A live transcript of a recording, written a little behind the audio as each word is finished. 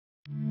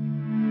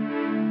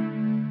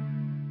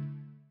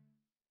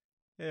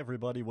Hey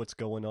everybody, what's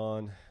going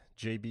on?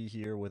 JB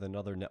here with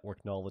another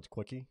Network Knowledge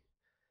Quickie.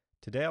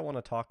 Today I want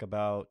to talk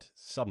about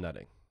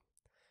subnetting.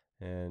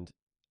 And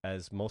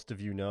as most of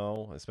you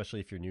know,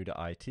 especially if you're new to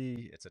IT,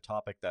 it's a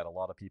topic that a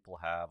lot of people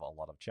have a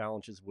lot of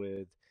challenges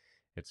with.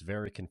 It's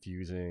very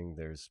confusing.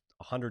 There's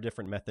 100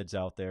 different methods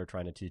out there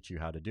trying to teach you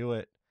how to do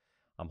it.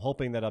 I'm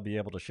hoping that I'll be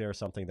able to share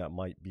something that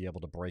might be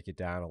able to break it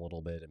down a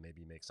little bit and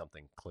maybe make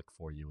something click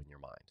for you in your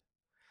mind.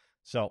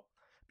 So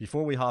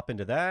before we hop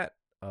into that,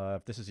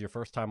 if this is your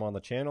first time on the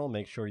channel,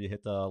 make sure you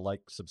hit the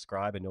like,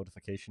 subscribe, and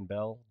notification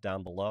bell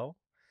down below.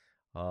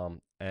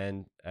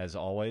 And as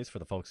always, for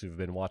the folks who've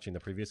been watching the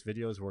previous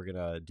videos, we're going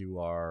to do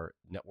our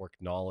network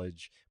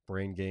knowledge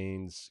brain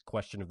gains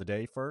question of the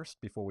day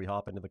first before we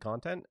hop into the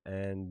content,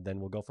 and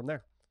then we'll go from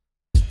there.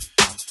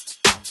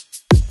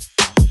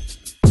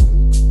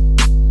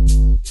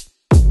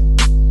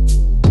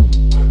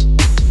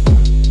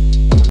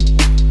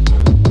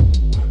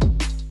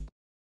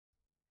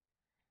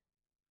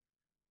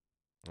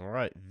 All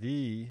right,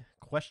 the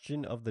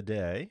question of the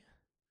day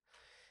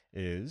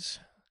is,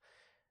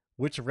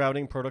 which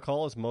routing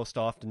protocol is most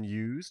often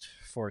used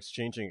for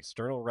exchanging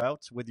external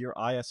routes with your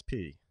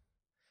ISP?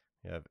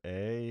 You have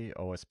A,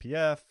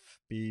 OSPF,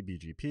 B,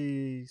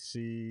 BGP,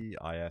 C,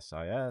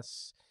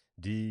 ISIS,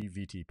 D,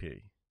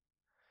 VTP.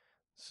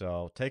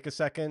 So take a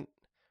second,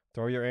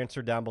 throw your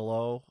answer down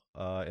below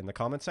in the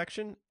comment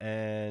section,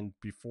 and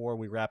before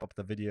we wrap up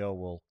the video,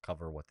 we'll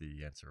cover what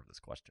the answer of this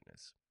question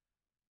is.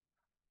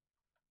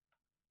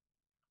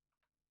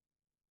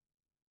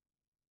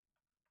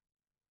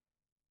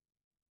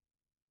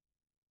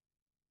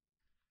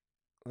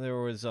 There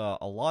was a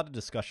lot of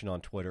discussion on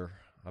Twitter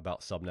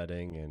about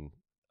subnetting, and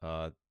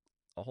a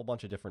whole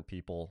bunch of different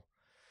people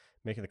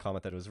making the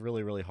comment that it was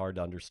really, really hard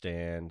to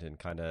understand and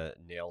kind of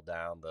nail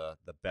down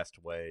the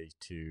best way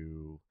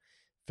to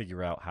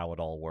figure out how it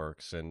all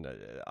works. And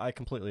I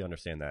completely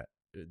understand that.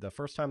 The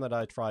first time that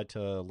I tried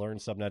to learn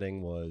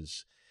subnetting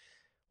was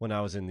when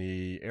I was in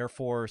the Air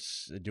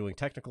Force doing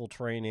technical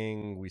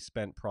training. We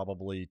spent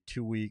probably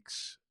 2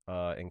 weeks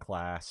in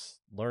class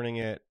learning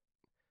it,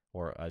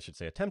 or I should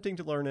say attempting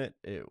to learn it.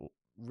 It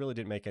really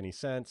didn't make any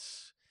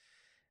sense.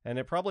 And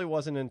it probably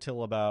wasn't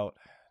until about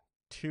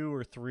 2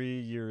 or 3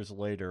 years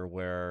later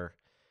where,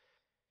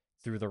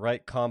 through the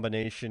right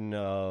combination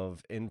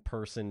of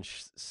in-person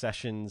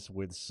sessions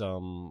with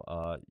some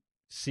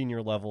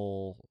senior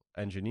level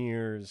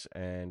engineers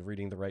and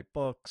reading the right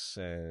books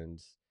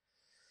and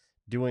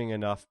doing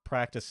enough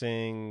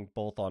practicing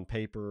both on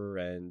paper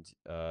and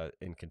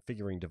in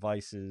configuring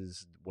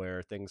devices,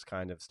 where things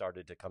kind of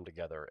started to come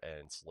together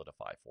and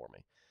solidify for me.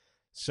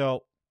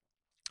 So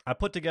I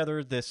put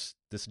together this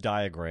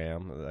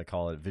diagram. I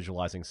call it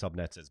visualizing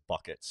subnets as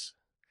buckets,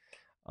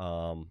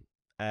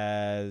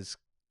 as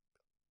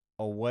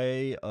a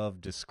way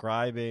of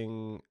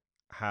describing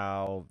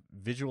how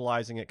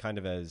visualizing it kind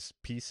of as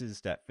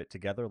pieces that fit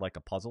together like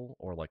a puzzle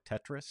or like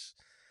Tetris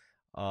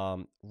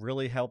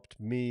really helped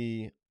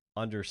me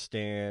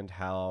understand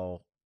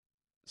how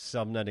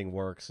subnetting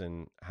works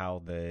and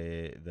how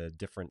the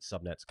different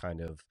subnets kind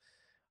of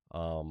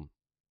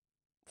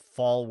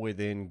fall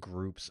within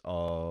groups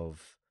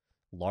of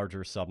larger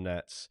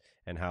subnets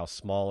and how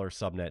smaller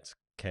subnets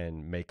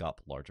can make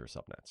up larger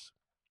subnets.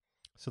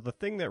 So the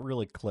thing that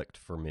really clicked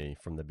for me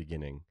from the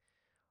beginning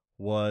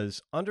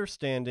was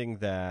understanding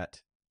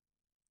that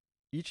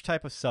each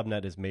type of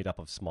subnet is made up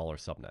of smaller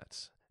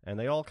subnets, and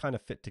they all kind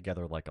of fit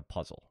together like a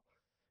puzzle.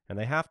 And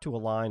they have to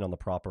align on the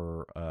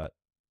proper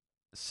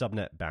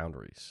subnet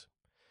boundaries.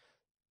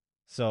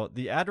 So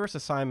the address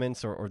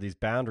assignments or these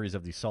boundaries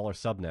of these smaller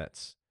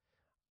subnets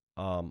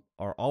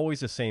are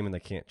always the same and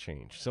they can't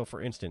change. So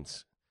for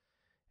instance,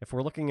 if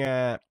we're looking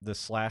at the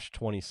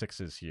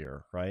 /26s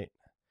here, right,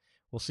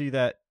 we'll see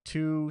that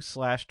 2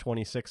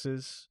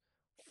 /26s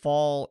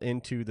fall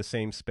into the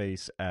same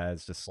space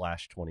as the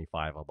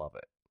 /25 above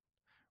it,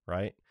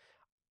 right?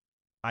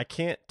 I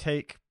can't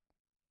take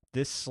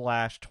this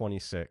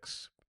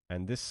 /26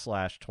 and this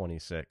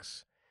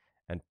 /26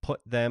 and put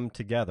them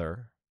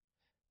together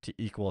to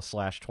equal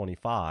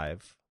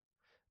 /25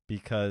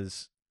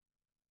 because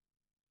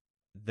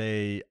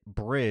they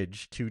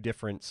bridge two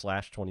different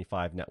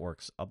 /25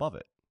 networks above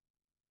it.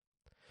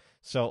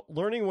 So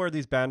learning where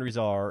these boundaries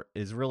are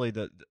is really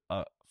the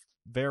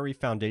very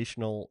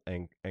foundational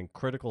and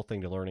critical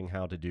thing to learning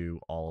how to do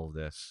all of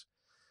this.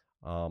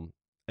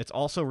 It's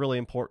also really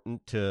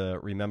important to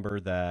remember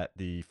that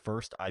the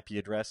first IP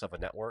address of a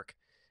network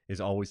is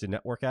always the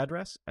network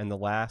address, and the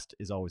last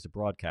is always the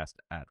broadcast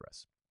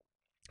address.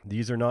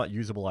 These are not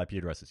usable IP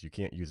addresses. You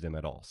can't use them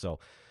at all. So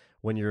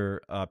when you're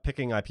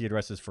picking IP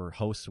addresses for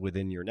hosts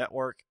within your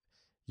network,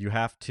 you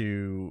have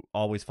to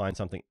always find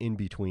something in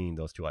between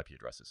those two IP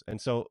addresses.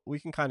 And so we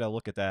can kind of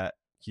look at that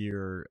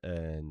here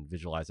and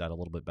visualize that a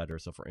little bit better.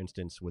 So for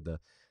instance, with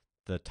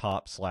the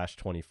top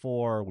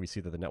 /24, we see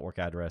that the network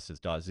address is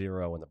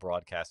 .0 and the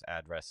broadcast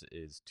address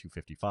is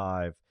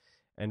 255.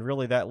 And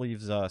really that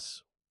leaves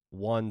us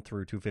 1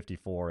 through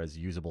 254 as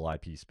usable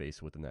IP space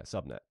within that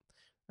subnet.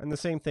 And the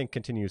same thing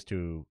continues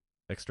to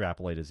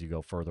extrapolate as you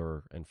go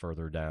further and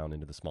further down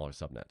into the smaller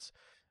subnets.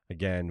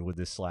 Again, with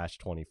this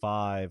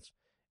 /25,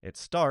 it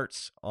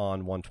starts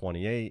on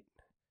 128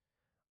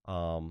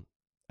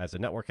 as a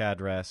network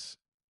address.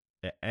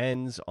 It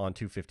ends on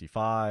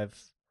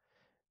 255,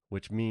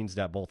 which means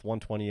that both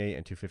 128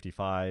 and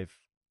 255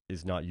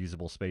 is not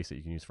usable space that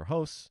you can use for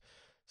hosts.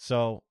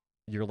 So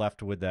you're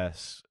left with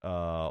this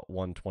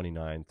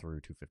 129 through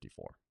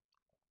 254.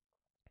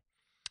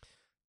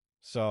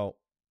 So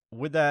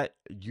with that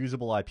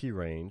usable IP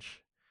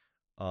range,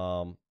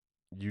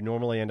 you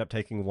normally end up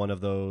taking one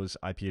of those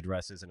IP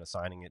addresses and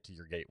assigning it to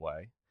your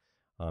gateway.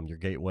 Your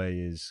gateway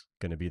is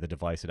going to be the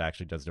device that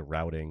actually does the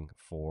routing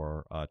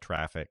for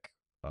traffic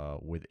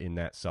within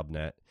that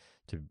subnet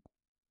to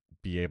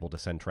be able to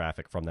send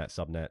traffic from that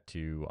subnet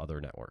to other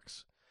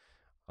networks.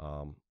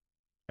 And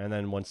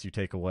then once you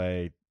take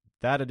away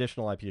that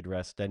additional IP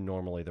address, then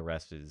normally the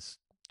rest is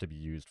to be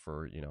used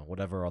for,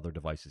 whatever other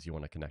devices you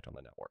want to connect on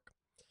the network.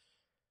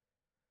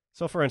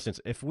 So for instance,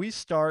 if we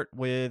start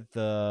with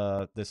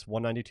this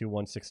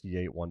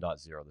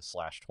 192.168.1.0, the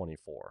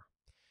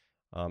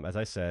 /24, as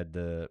I said,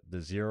 the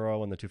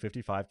 0 and the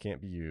 255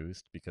 can't be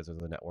used because of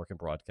the network and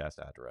broadcast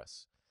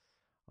address.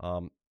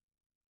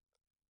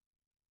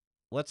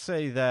 Let's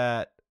say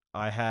that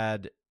I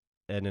had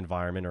an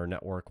environment or a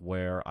network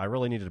where I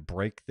really needed to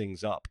break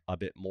things up a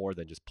bit more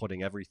than just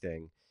putting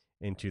everything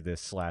into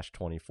this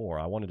 /24.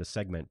 I wanted to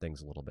segment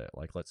things a little bit.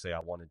 Like, let's say I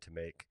wanted to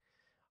make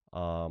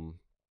a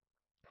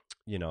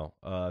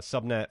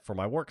subnet for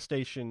my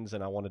workstations,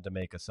 and I wanted to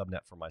make a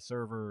subnet for my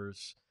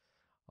servers.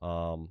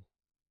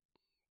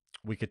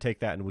 We could take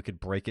that and we could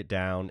break it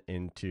down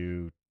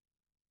into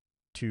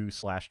 2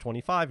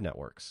 /25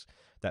 networks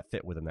that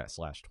fit within that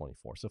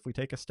 /24. So if we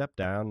take a step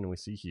down and we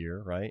see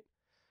here, right,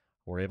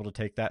 we're able to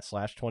take that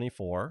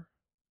 /24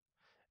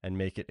 and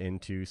make it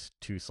into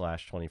 2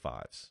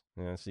 /25s.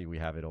 And see, we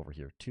have it over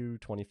here. 2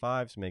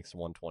 25s makes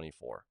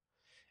 124.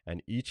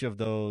 And each of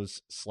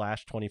those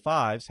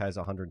 /25s has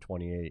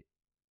 128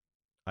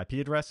 IP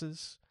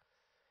addresses.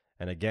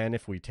 And again,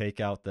 if we take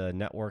out the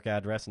network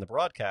address and the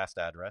broadcast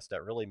address,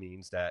 that really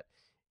means that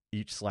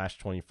each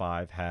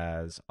 /25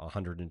 has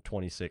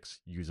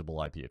 126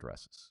 usable IP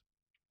addresses.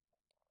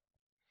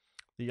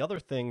 The other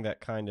thing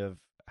that kind of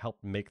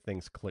helped make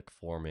things click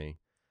for me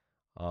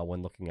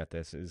when looking at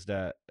this is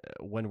that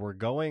when we're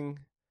going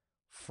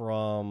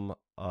from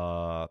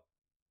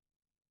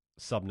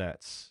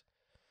subnets,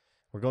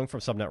 we're going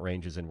from subnet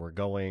ranges and we're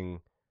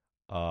going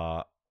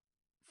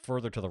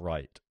further to the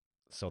right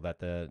so that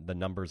the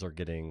numbers are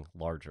getting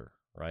larger,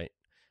 right?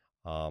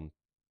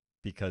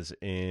 Because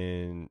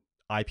in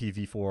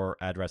IPv4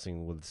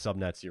 addressing with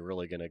subnets, you're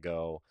really going to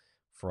go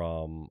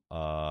from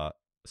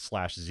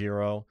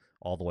 /0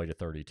 all the way to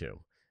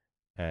 32.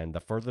 And the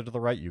further to the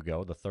right you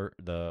go, the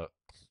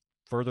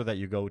further that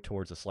you go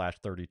towards the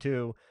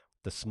 /32,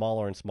 the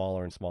smaller and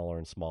smaller and smaller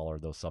and smaller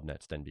those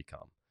subnets then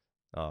become.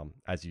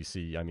 As you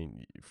see, I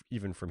mean,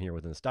 even from here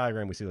within this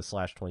diagram, we see the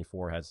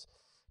 /24 has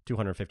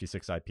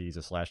 256 IPs,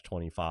 a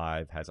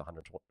 /25 has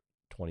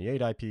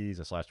 128 IPs,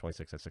 a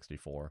 /26 has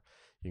 64.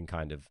 You can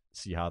kind of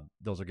see how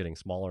those are getting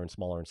smaller and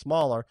smaller and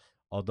smaller,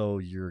 although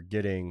you're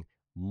getting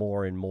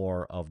more and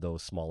more of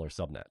those smaller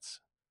subnets,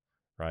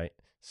 right?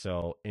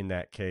 So in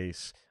that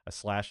case, a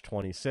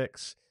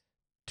 /26,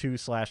 2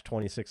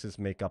 /26s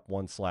make up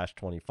 1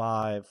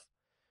 /25,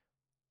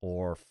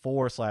 or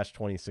 4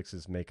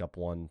 /26s make up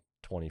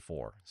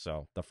 1/24.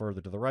 So the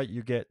further to the right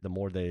you get, the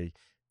more they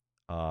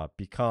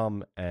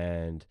become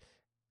and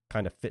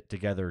kind of fit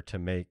together to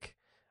make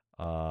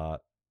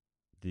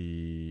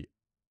the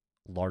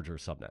larger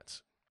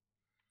subnets.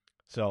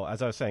 So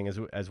as I was saying,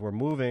 as we're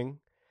moving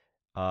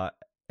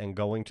and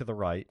going to the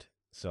right,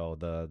 so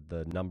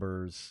the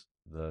numbers,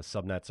 the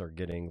subnets are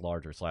getting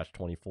larger,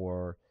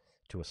 /24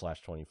 to a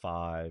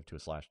 /25 to a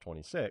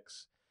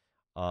 /26.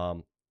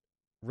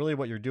 Really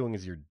what you're doing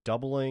is you're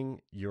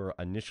doubling your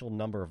initial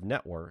number of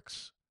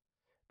networks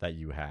that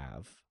you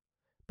have,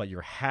 but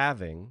you're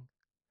halving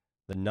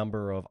the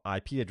number of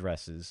IP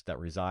addresses that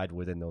reside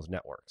within those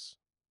networks.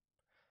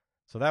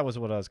 So that was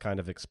what I was kind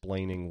of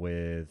explaining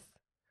with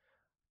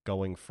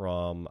going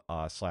from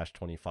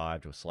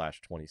 /25 to a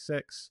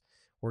 /26.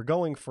 We're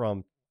going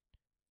from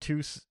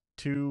two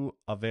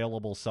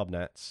available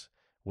subnets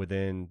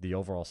within the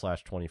overall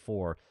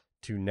 /24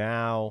 to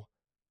now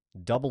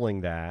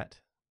doubling that,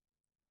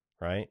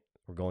 right?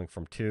 We're going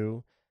from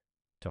 2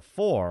 to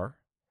 4.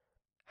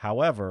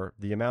 However,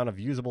 the amount of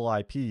usable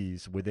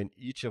IPs within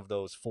each of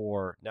those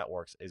 4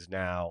 networks is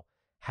now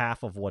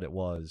half of what it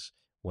was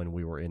when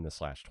we were in the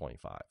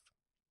 /25.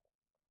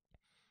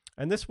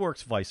 And this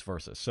works vice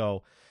versa.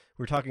 So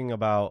we're talking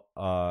about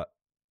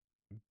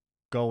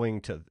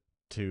going to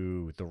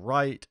the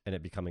right and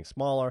it becoming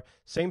smaller.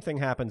 Same thing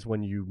happens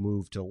when you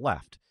move to the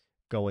left,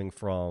 going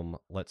from,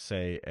 let's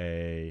say,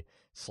 a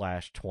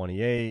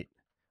 /28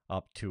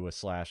 up to a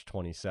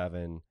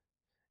 /27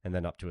 and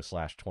then up to a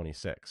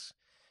 /26.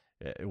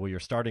 Well, you're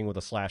starting with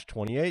a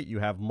 /28, you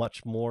have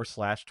much more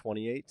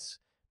 /28s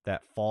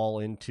that fall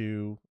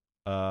into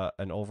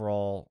an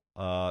overall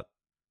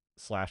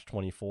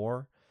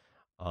 /24.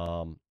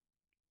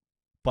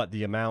 But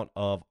the amount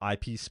of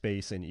IP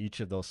space in each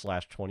of those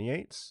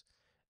 /28s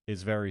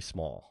is very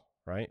small,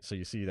 right? So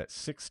you see that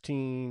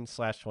 16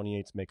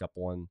 /28s make up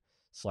one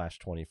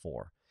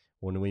 /24.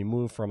 When we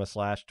move from a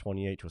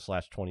 /28 to a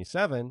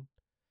 /27,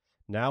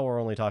 now we're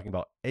only talking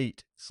about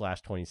 8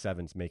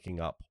 /27s making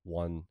up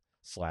one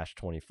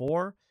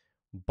 /24,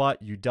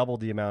 but you double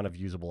the amount of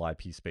usable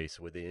IP space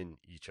within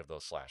each of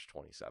those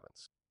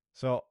 /27s.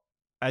 So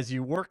as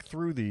you work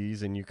through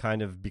these and you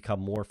kind of become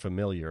more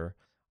familiar,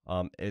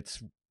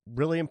 it's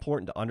really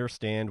important to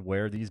understand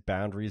where these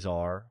boundaries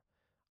are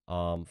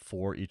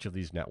for each of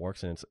these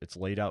networks, and it's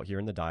laid out here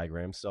in the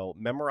diagram. So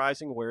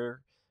memorizing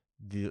where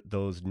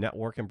those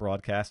network and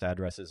broadcast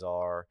addresses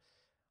are,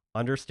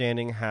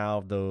 understanding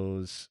how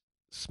those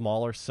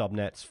smaller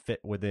subnets fit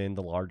within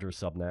the larger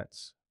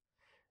subnets,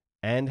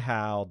 and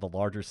how the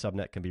larger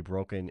subnet can be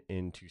broken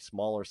into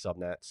smaller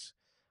subnets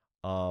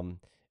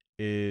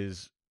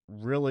is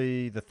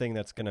really the thing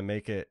that's going to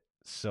make it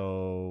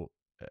so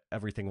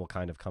everything will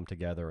kind of come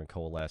together and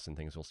coalesce and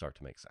things will start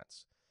to make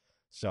sense.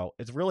 So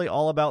it's really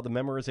all about the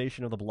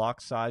memorization of the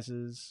block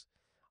sizes,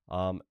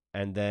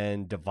 and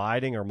then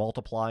dividing or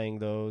multiplying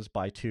those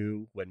by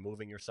 2 when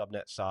moving your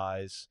subnet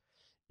size,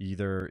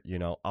 either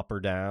up or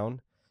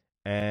down,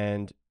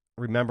 and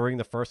remembering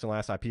the first and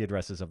last IP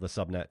addresses of the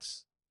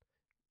subnets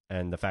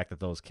and the fact that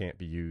those can't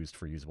be used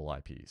for usable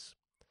IPs.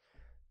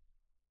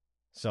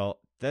 So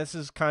this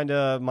is kind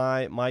of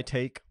my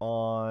take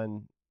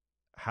on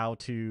how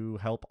to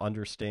help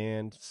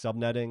understand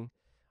subnetting.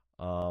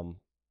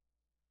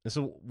 This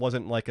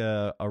wasn't like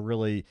a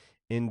really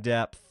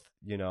in-depth,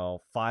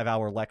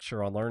 5-hour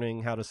lecture on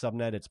learning how to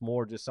subnet. It's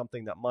more just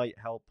something that might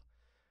help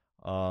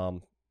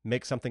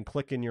make something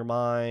click in your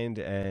mind,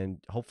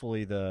 and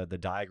hopefully the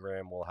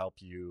diagram will help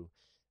you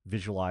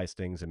visualize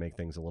things and make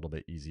things a little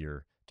bit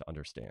easier to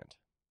understand.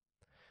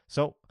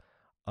 So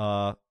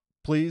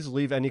please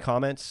leave any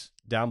comments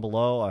down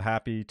below. I'm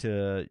happy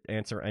to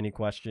answer any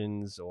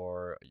questions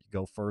or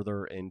go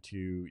further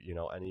into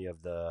any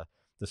of the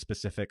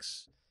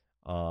specifics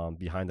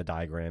behind the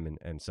diagram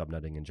and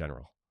subnetting in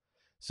general.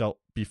 So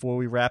before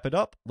we wrap it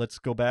up, let's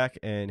go back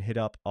and hit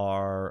up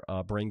our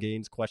Brain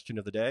Gains question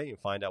of the day and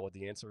find out what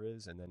the answer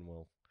is, and then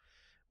we'll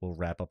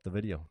wrap up the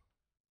video.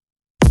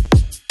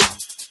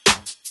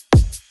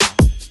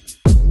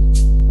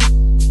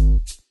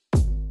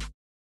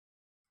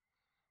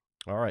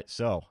 All right,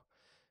 so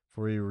if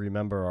we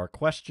remember our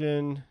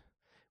question,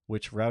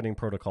 which routing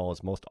protocol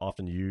is most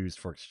often used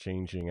for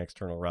exchanging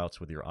external routes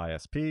with your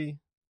ISP?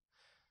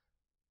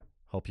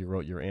 Hope you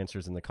wrote your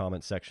answers in the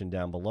comment section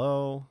down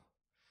below.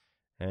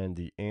 And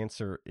the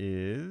answer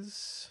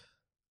is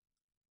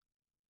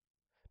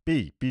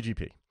B,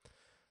 BGP.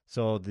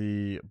 So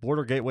the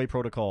Border Gateway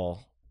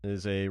Protocol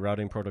is a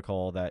routing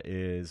protocol that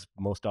is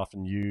most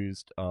often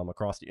used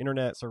across the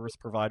internet. Service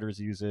providers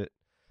use it.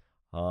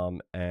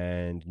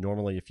 And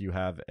normally if you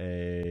have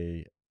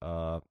a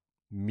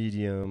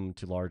medium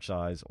to large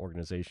size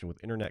organization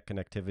with internet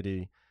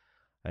connectivity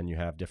and you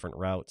have different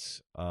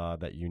routes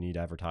that you need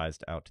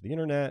advertised out to the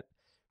internet,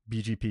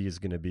 BGP is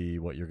going to be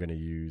what you're going to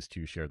use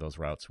to share those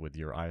routes with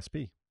your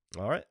ISP.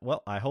 All right.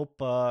 Well, I hope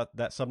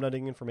that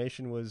subnetting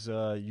information was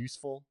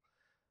useful.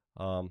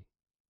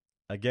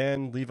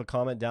 Again, leave a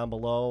comment down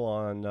below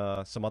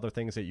on some other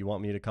things that you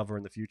want me to cover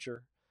in the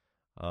future.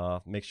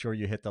 Make sure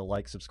you hit the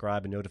like,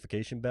 subscribe, and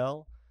notification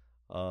bell.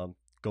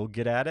 Go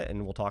get at it,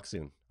 and we'll talk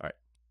soon. All right.